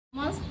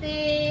नमस्ते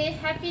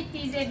happy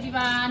Teej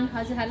everyone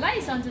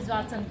हजुरहरुलाई Sanju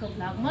जर्चनको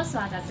भ्लगमा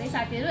स्वागत छ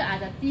साथीहरु।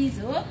 आज तीज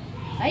हो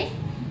है।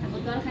 अब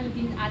दर्खाने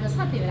दिन आज छ,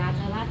 त्यही भएर आज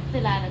लात्ते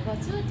लाएर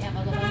गर्छु।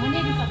 त्यहाँ गएर म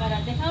नेली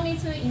तपाईहरुलाई देखाउने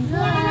छु।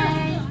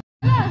 इन्जोय।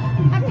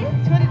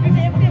 छोरी पनि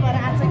एउटै भएर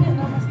आज के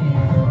नमस्ते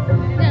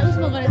त्यहाँ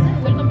उसमा गरेछ।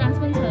 वेलकम डान्स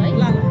पनि छ है।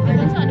 ल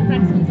छ अनि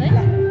प्र्याक्टिस पनि छ है।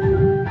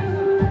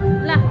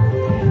 ल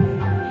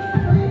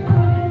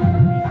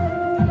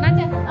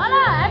नाचे ल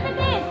happy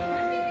Teej.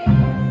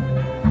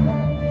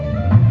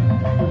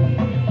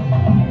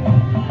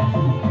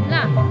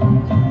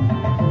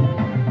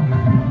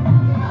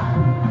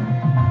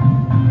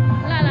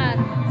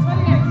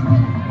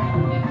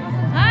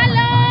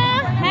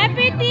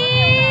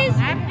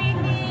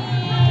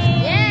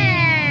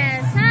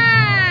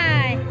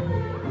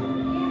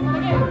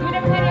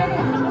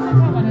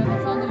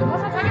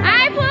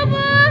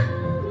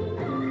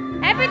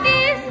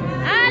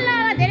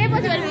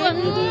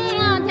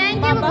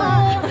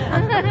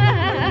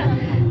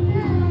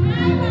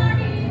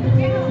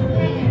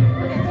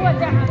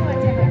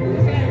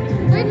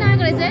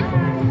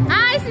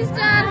 Hi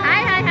sister, hi.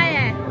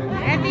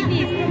 Happy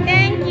Teej.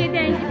 Thank you.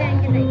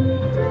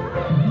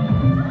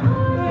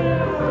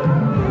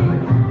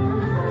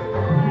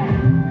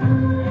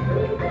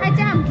 Hi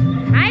Jam.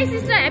 Hi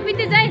sister, Happy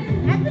Teej.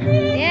 Happy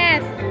Teej.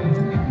 Yes.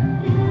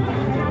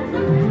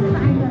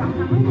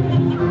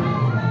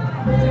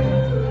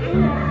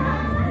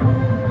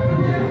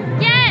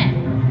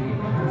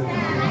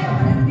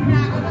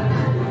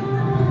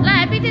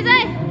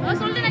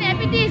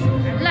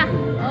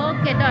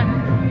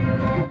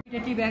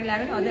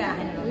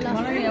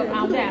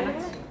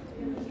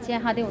 चिया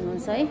खाँदै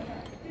हुनुहुन्छ है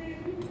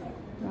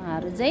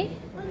उहाँहरू चाहिँ।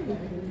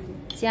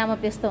 चियामा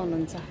व्यस्त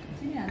हुनुहुन्छ।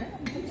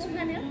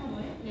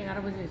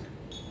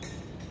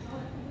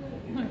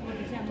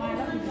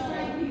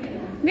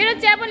 मेरो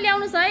चिया पनि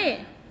ल्याउनुहोस् है।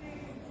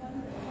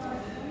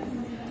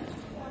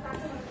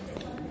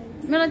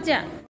 मेरो चिया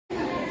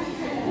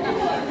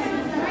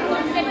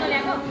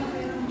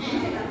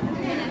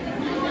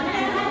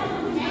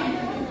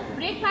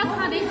ब्रेकफास्ट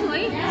खाँदैछु है।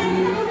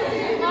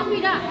 कफी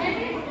र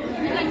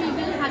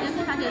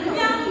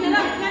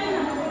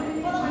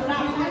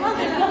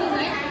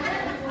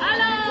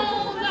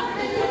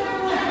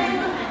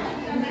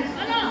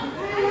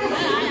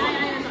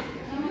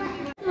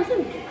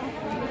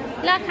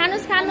ल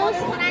खानुस्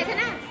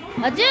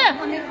हजुर।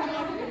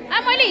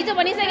 मैले हिजो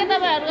भनिसकेँ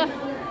तपाईँहरूको।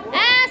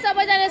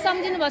 सबैजनाले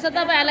सम्झिनु भएछ।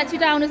 तपाईँहरूलाई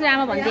छिटो आउनुहोस्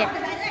आमा भनिदिए।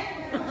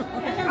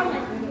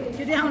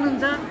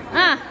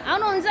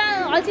 आउनुहुन्छ।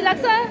 अल्छी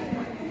लाग्छ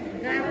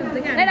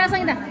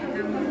सँगै त।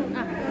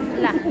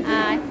 ल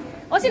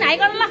ओसिन हाई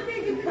गर्नु ल।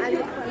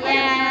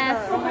 यस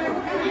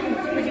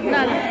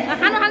ल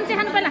खानु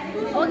पहिला।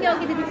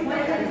 ओके दिदी।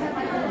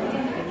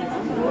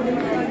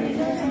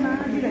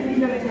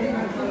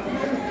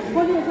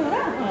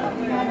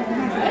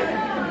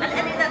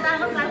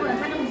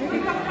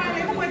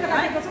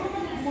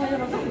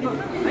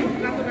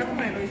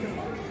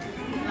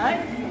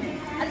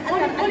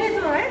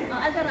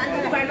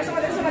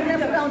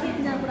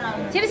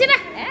 छिटो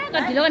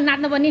ढिलो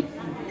नाच्नु पनि।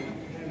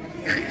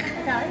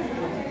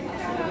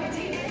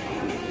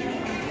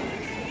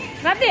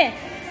 राते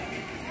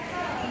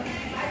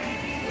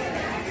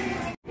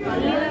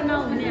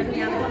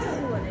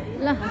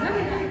ल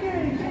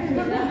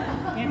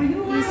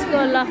त्यसको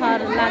लहर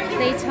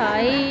लाग्दैछ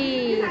है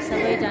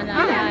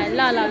सबैजनालाई। ल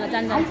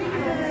जान्छ।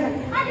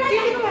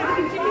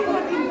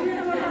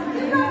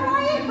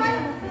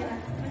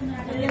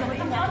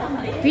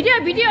 भिडियो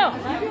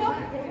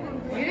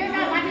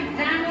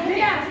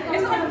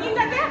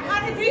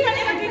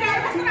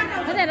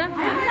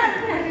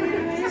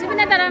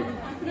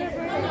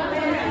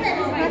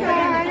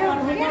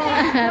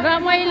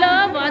रमाइलो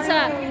भएछ।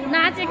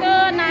 नाचे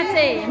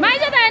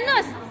माइज त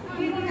हेर्नुहोस्।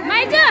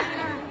 माइज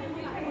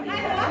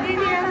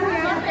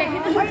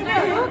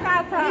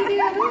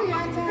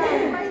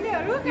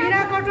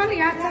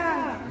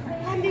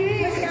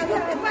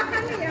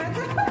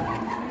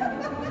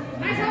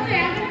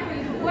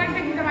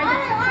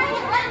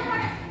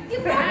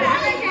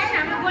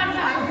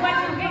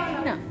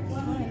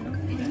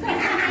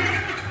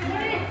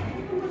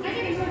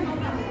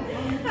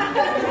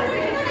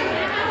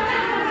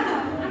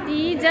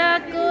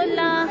तीजको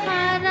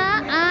लहर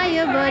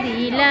आयो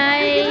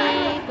बढीलाई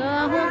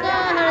कहूँ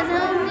कहर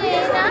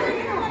झम्झेर।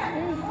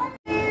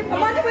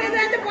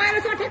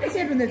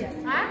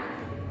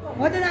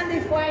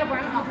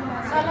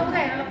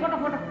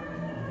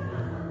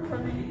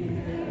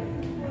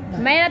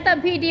 मेरो त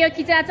भिडियो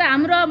खिचा छ।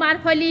 हाम्रो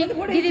मार्फली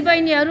दिदी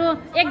बहिनीहरू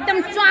एकदम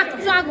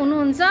च्वाक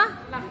हुनुहुन्छ।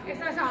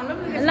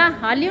 ल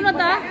हल्लिउ न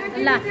त।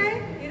 ल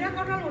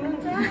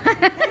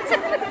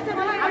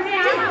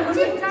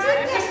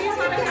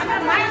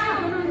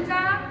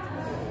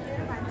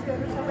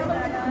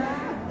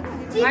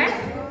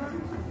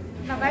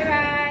बाई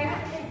बाई।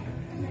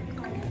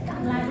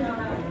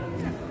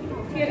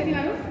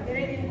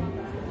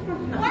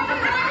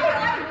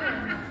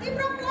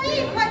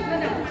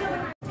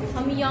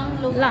 हम यङ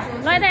लोग ल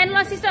यता हेर्नु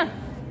ल सिस्टर।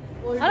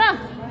 हेलो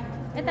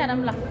यता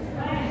हेरौँ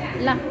ल।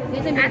 ल यो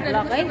चाहिँ मेरो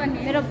भ्लग है,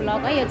 मेरो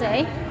भ्लग है यो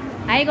चाहिँ है।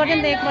 हाई गर्दैन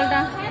त एकपल्ट।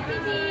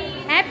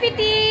 ह्याप्पी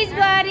टिज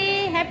बुहारी,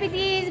 ह्याप्पी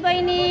टिज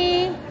बहिनी।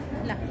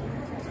 ल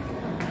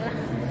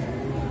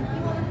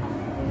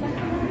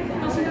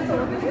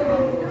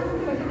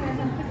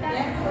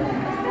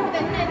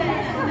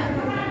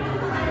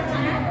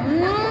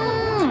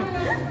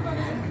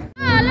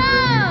हेलो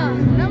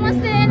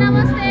नमस्ते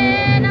नमस्ते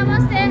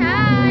नमस्ते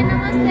हाई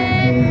नमस्ते।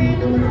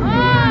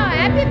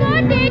 Happy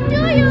birthday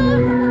to you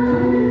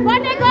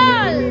birthday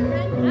girl.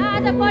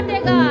 आज बर्थडे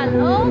गर्ल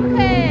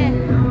ओके।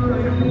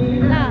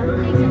 ल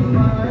ठिक छ।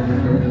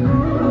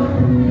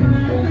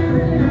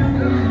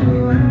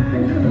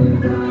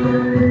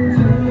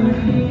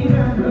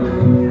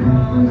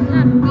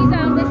 पिज्जा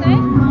आउँदैछ है,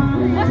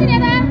 बसिन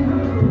यता।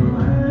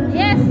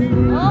 यस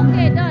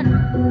ओके डन।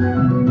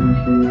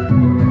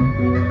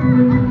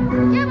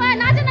 के भयो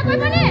नाचेन कोही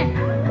पनि?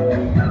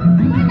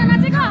 कोही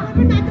ननाचेको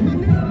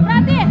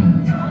प्रति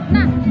न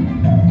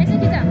एकछिन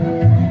खिच,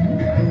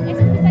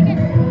 एकछिन खिच के।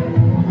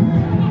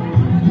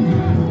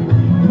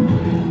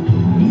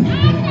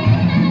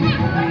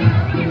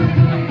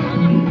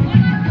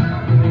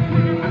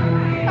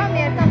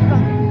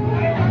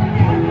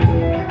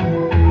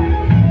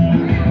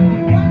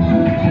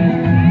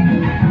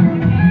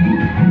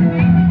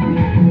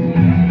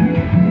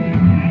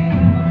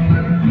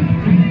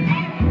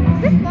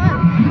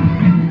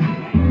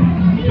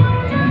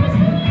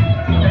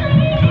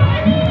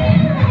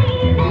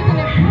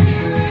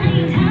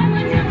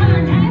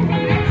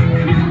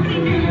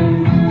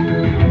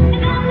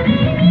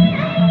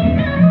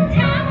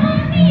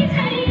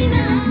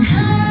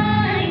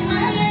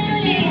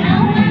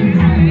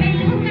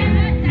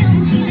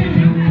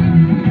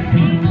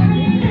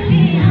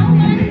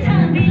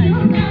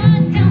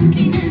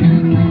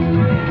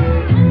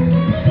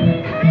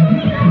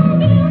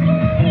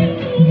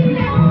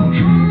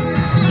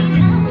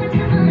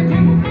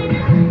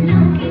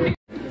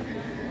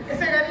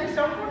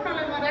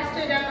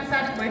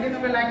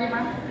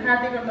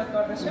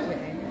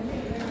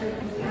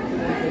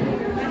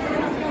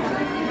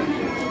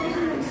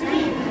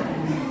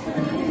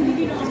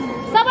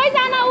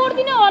 सबैजना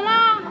उठ्दिनु होला,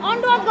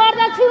 अनुरोध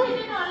गर्दछु।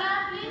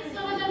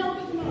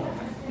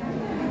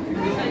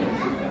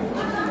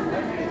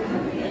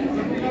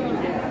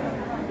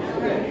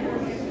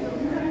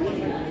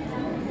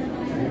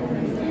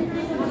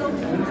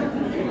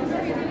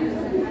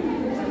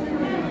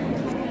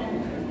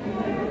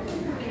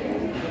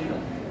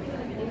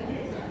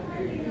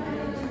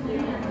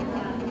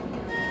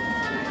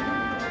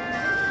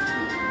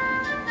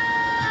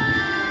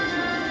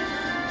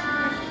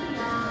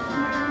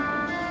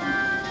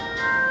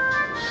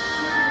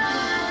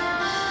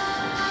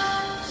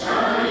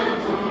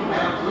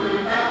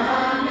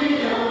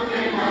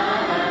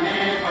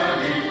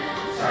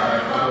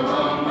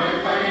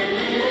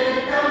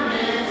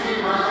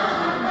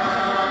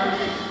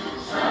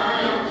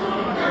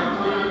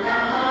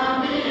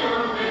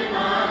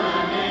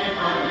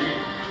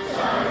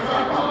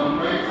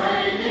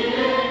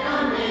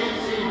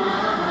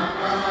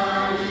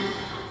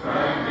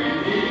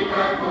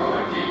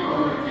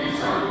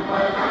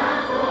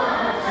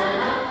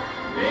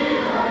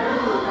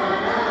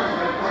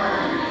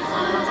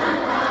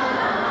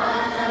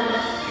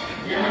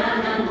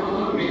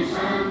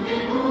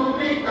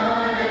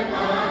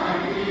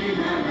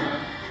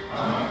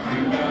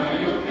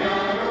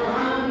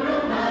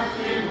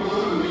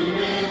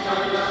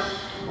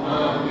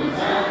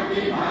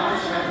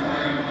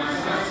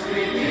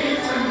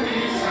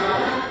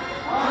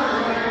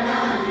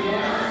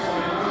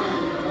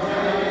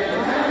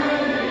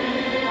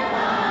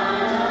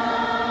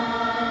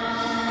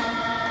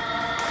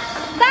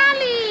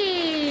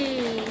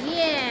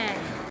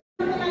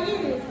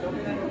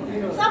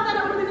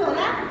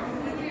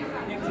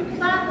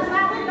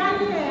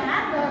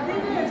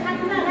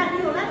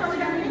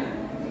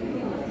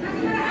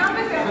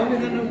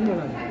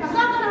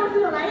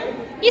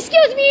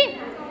 Excuse me,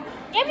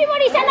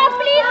 everybody stand up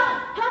please.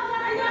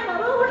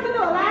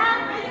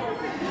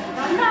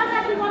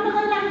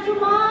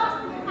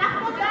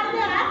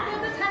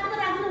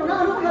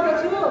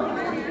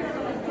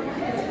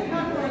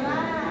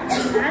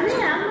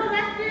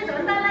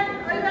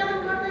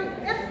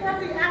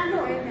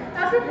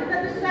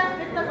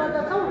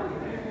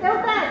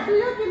 एउटा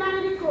सुयोग्य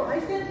नागरिकको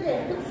हैसियतले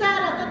उत्साह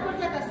र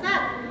तत्परताका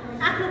साथ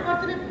आफ्नो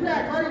कर्तव्य पुरा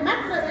गरे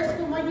मात्र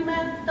यसको महिमा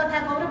तथा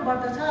गौरव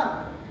बढ्दछ।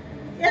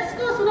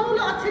 यसको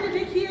सुनौलो अक्षरले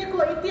लेखिएको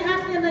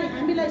इतिहासले नै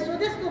हामीलाई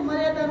स्वदेशको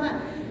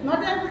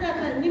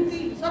मर्यादाका निम्ति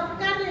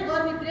सत्कार्य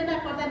गर्ने प्रेरणा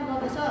प्रदान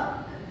गर्दछ।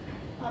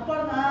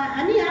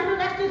 हामी हाम्रो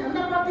राष्ट्रिय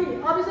झण्डाप्रति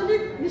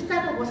अविचलित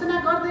निष्ठाको घोषणा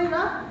गर्दै र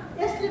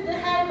यसले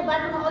देखाएको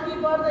बाटोमा अघि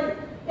बढ्दै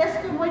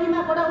यसको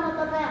महिमा बढाउन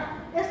तथा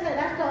यसलाई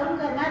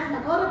राष्ट्रहरूका माझमा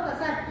गौरवका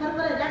साथ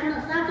फर्काइ राख्न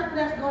साँचो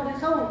प्रयास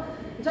गर्नेछौँ।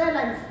 जय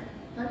लाइन्स।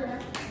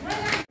 धन्यवाद।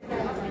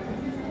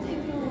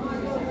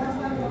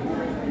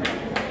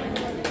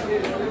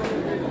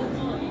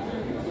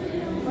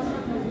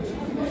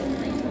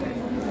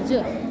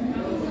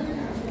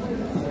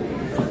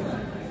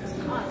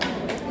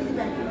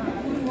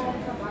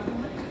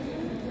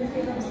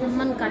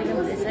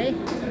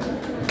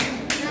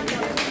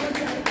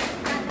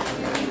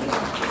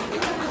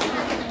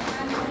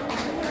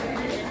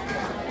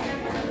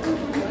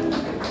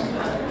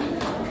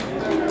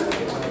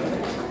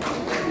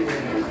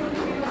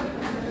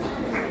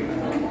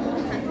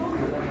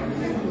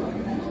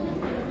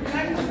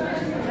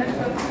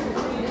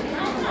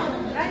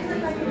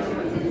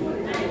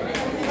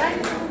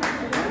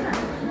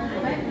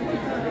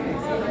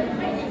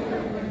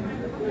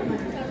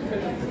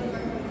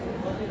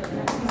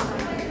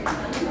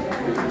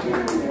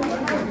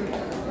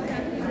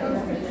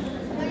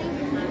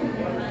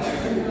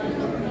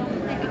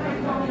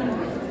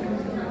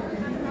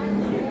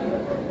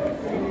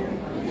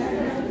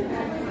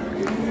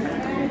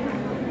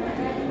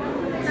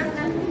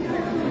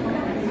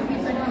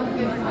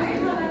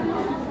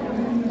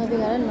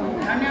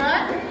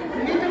 धन्यवाद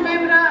मितु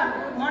म्याम र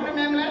मन्टु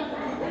म्यामलाई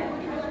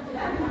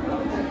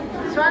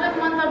स्वागत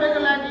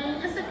मन्तव्यको लागि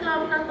यसै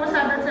क्लबका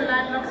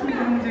कोषाध्यक्षलाई लक्ष्मी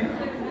गुरुङजी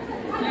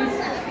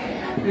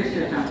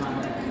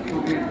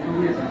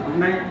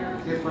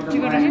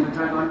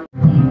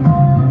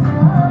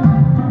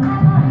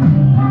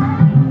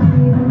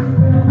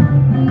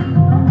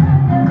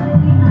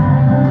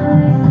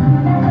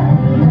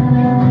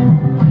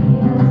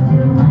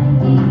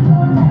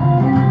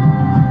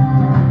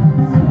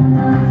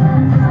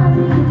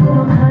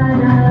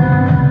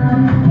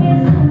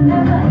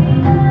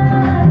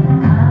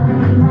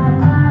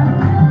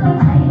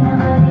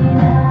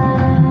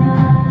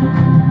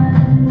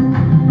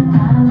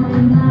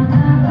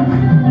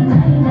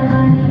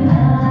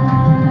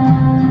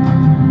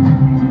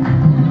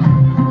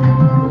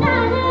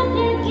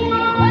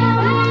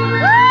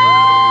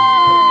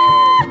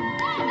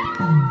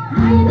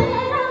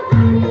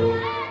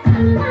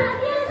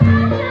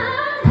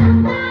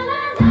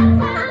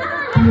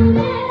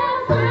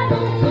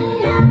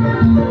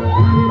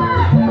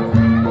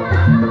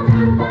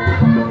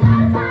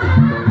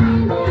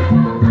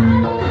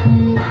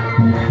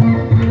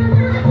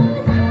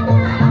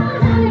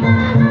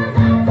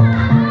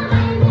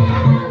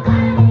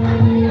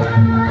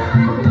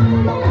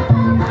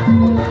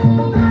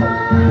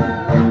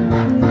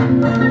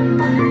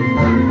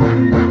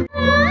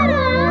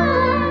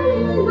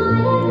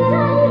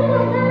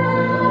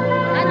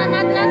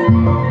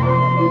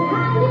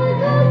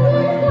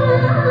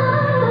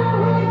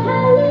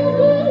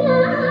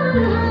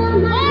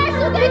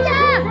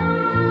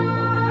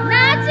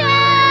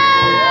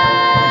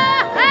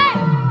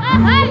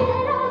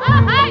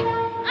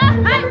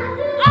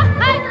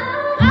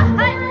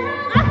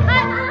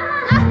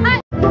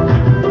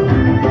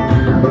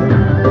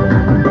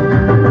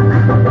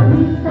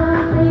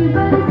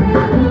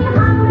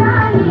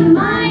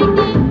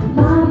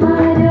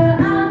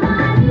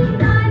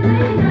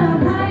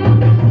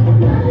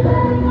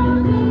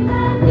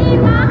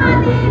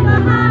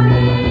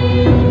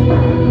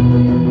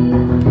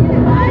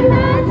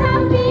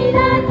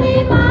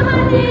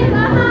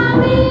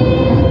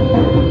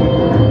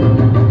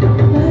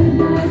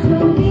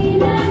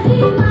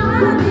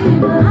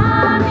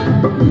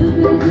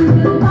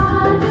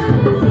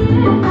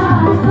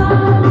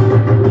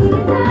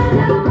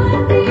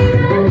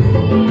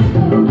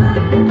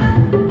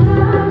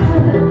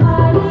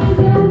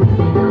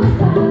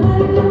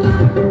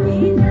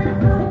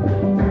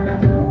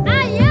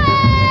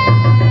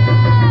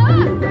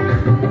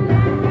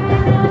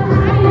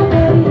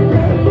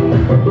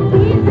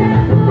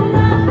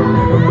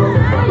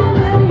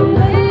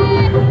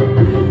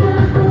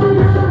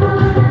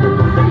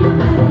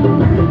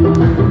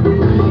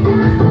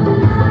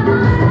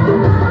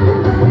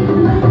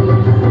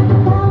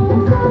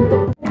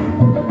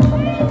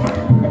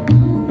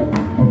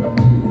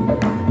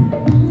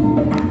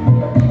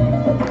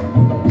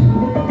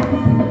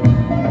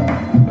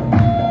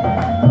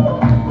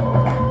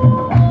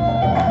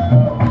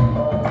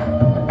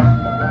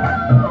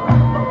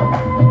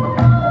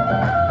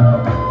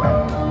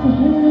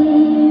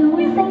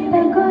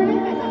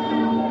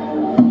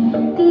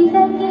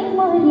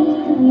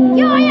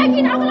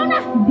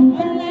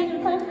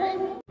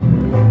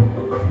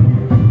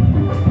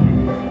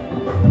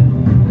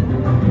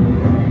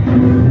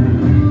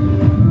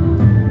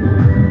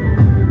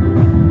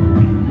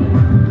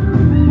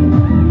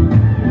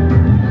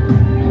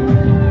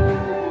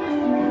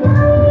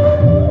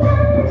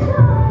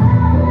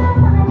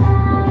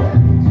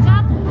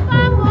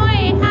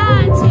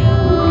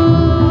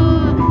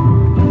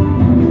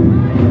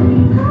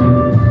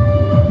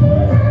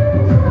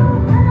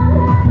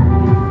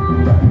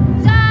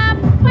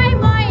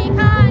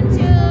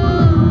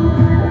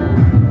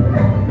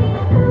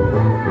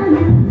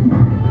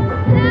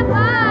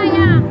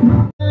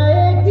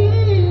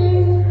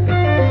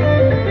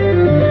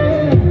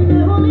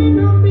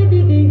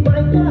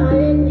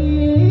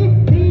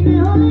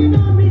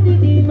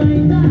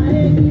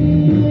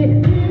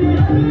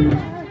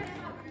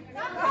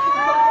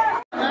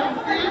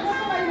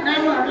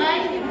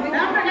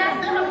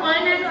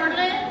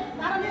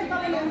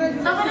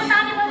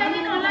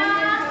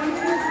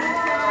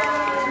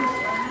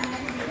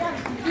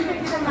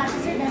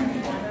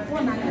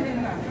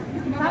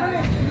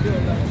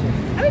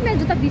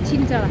जुत्ता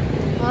बिछिन्छ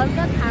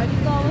हल्का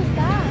थाकेको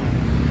अवस्था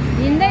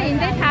हिँड्दै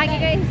हिँड्दै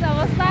थाकेकै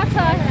अवस्था छ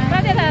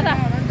कति दादा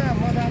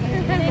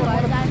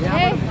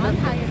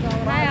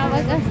प्राय अब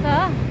जस्तो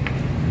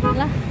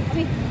ल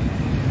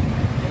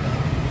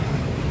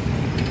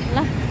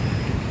ल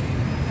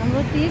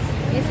हाम्रो तीज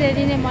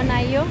यसरी नै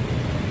मनाइयो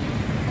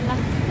ल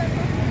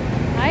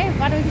है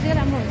बाटो खिचेको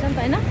राम्रो हुन्छ नि त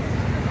होइन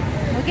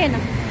हो कि होइन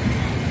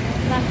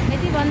ल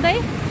यति भन्दै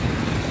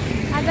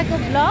आजको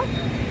ब्लग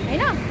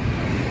होइन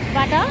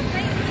बाट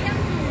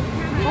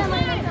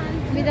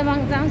बिदा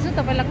माग्न चाहन्छु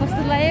तपाईँलाई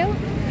कस्तो लाग्यो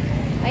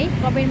है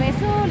कमेन्टमा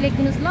यसो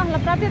लेखिदिनुहोस् ल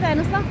प्राप्त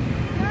हेर्नुहोस् ल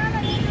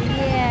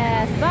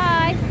यस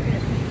बाई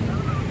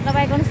ल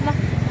बाई गर्नुहोस्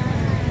ल